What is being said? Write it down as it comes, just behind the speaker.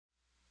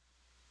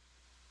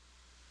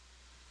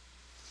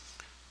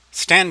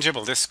Stan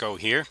Gibaldisco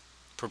here,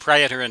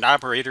 proprietor and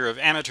operator of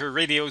amateur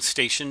radio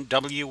station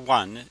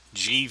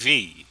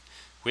W1GV,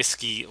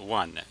 Whiskey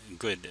 1,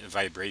 Good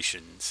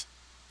Vibrations.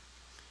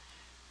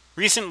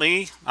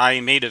 Recently, I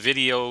made a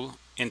video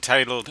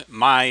entitled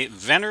My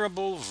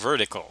Venerable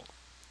Vertical,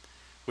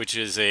 which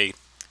is a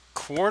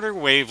quarter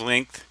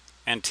wavelength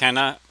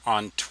antenna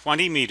on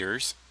 20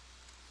 meters,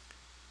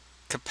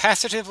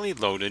 capacitively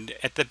loaded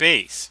at the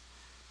base.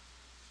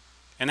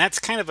 And that's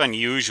kind of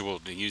unusual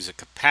to use a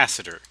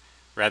capacitor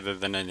rather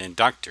than an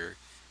inductor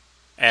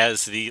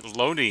as the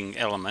loading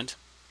element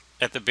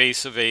at the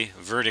base of a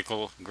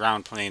vertical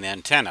ground plane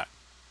antenna.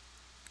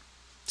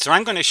 So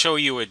I'm going to show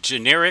you a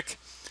generic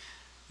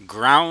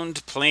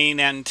ground plane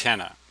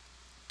antenna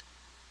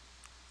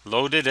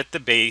loaded at the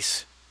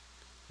base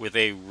with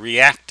a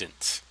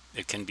reactance.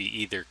 It can be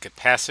either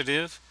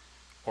capacitive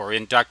or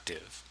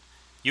inductive.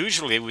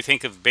 Usually we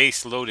think of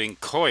base loading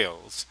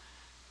coils,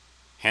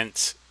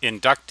 hence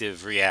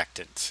inductive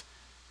reactance.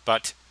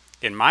 But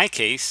in my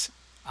case,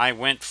 I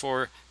went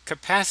for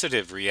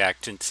capacitive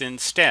reactance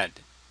instead.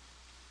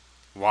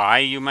 Why,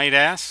 you might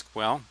ask?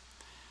 Well,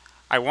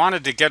 I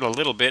wanted to get a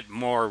little bit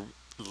more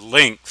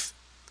length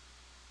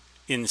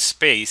in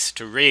space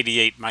to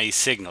radiate my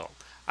signal.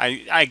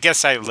 I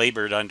guess I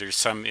labored under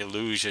some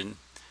illusion,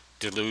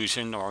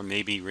 delusion, or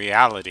maybe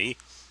reality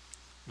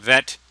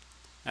that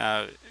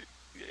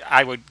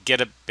I would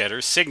get a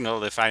better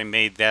signal if I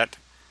made that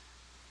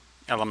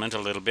element a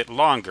little bit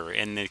longer,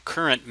 and the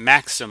current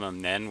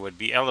maximum then would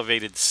be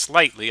elevated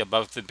slightly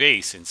above the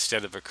base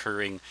instead of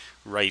occurring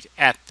right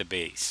at the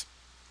base.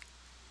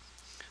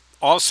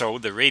 Also,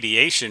 the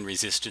radiation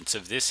resistance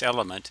of this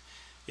element,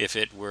 if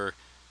it were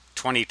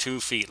 22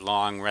 feet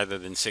long rather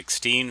than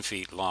 16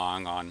 feet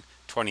long on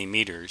 20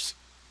 meters,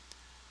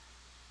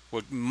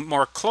 would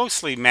more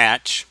closely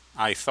match,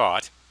 I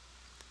thought,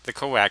 the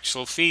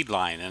coaxial feed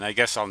line. And I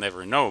guess I'll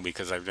never know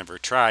because I've never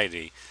tried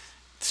a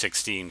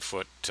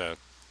 16-foot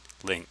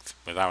length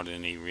without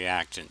any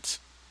reactance.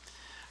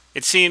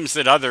 It seems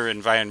that other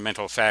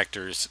environmental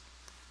factors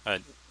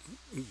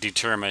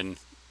determine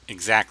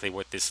exactly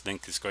what this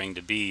length is going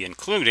to be,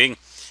 including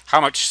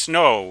how much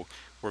snow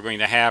we're going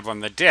to have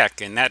on the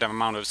deck, and that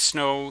amount of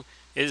snow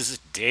is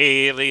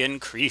daily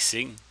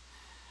increasing,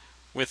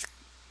 with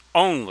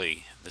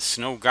only the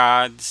snow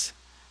gods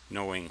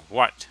knowing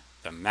what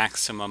the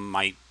maximum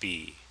might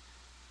be,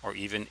 or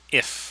even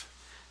if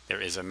there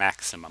is a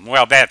maximum.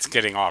 Well, that's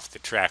getting off the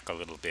track a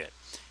little bit.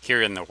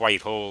 Here in the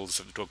white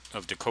holes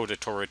of Dakota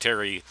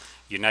Territory,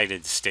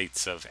 United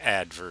States of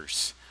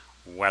adverse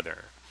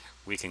weather,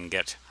 we can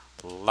get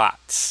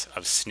lots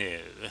of snow.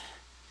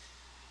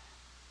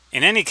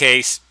 In any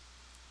case,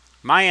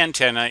 my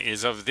antenna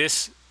is of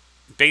this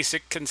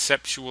basic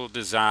conceptual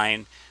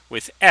design,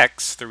 with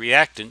X, the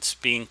reactance,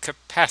 being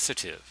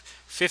capacitive,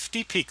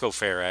 50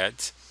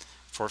 picofarads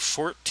for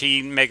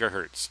 14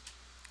 megahertz.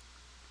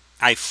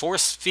 I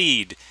force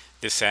feed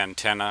this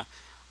antenna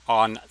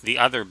on the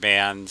other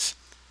bands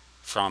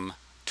from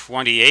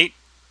 28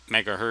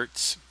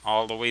 megahertz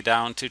all the way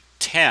down to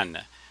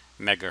 10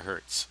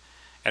 megahertz.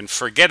 And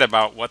forget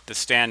about what the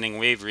standing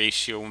wave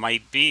ratio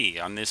might be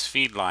on this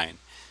feed line.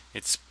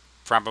 It's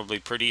probably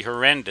pretty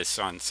horrendous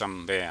on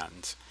some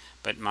bands.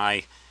 But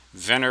my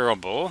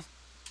venerable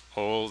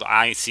old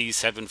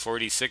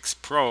IC746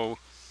 Pro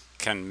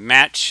can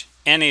match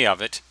any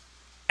of it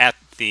at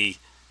the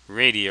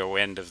radio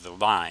end of the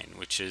line,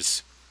 which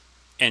is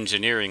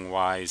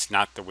engineering-wise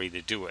not the way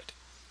to do it.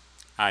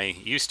 I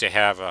used to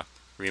have a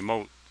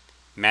remote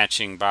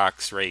matching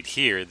box right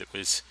here that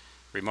was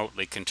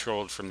remotely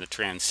controlled from the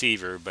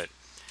transceiver, but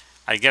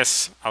I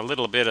guess a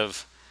little bit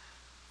of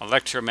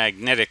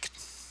electromagnetic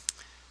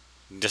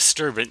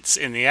disturbance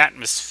in the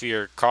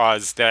atmosphere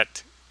caused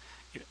that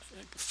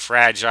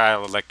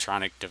fragile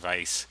electronic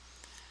device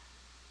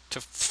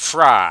to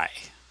fry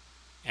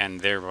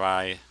and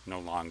thereby no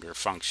longer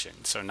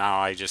function. So now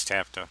I just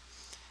have to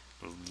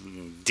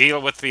deal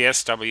with the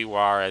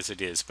SWR as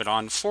it is. But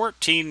on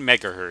 14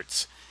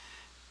 megahertz,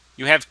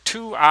 you have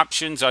two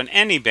options on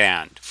any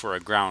band for a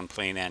ground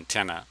plane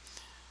antenna.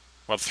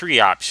 Well, three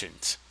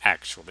options,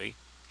 actually.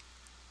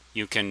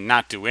 You can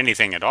not do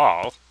anything at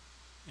all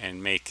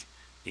and make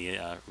the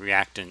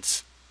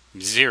reactance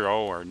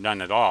 0 or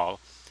none at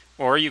all,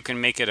 or you can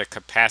make it a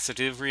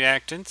capacitive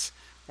reactance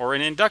or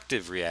an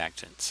inductive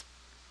reactance.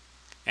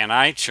 And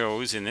I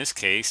chose, in this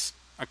case,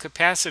 a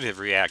capacitive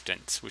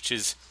reactance, which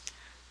is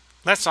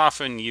less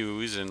often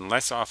used and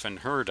less often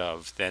heard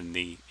of than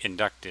the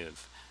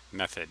inductive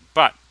method.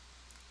 But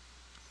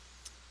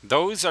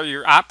those are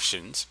your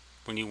options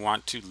when you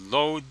want to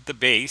load the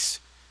base,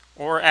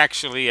 or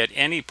actually at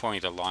any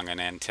point along an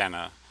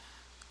antenna,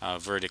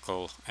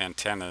 vertical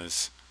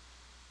antenna's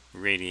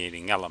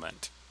radiating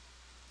element.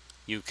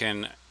 You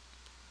can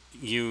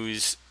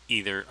use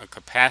either a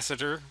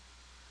capacitor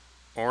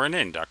or an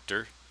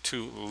inductor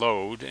to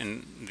load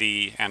in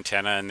the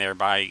antenna and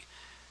thereby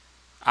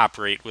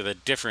operate with a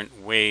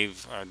different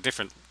wave,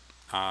 different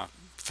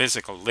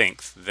physical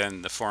length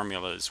than the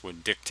formulas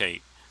would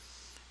dictate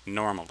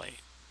normally.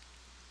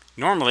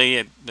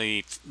 Normally,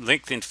 the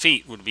length in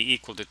feet would be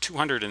equal to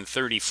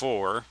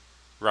 234,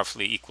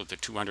 roughly equal to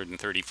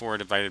 234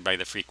 divided by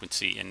the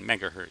frequency in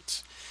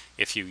megahertz.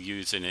 If you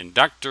use an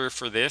inductor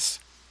for this,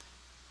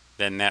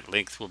 then that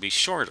length will be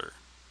shorter.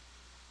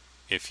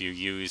 If you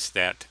use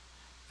a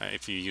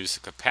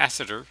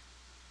capacitor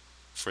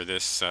for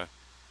this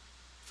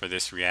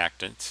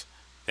reactance,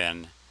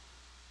 then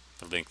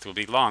the length will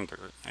be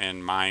longer.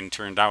 And mine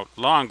turned out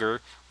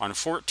longer on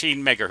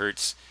 14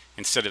 megahertz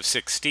instead of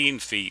 16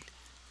 feet.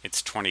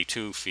 It's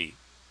 22 feet.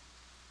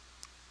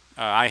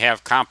 I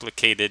have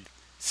complicated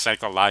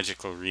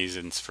psychological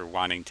reasons for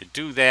wanting to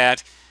do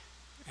that,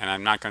 and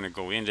I'm not going to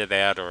go into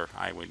that, or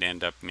I would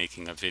end up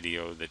making a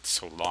video that's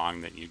so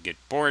long that you get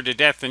bored to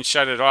death and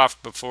shut it off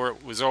before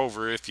it was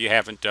over if you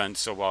haven't done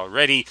so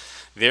already.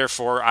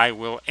 Therefore, I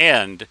will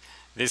end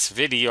this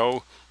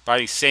video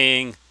by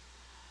saying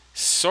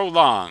so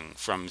long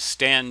from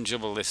Stan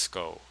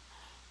Gibilisco,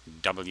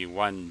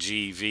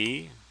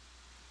 W1GV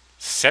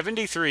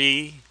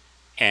 73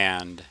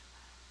 and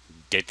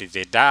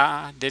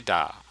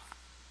da-da-da-da-da-da.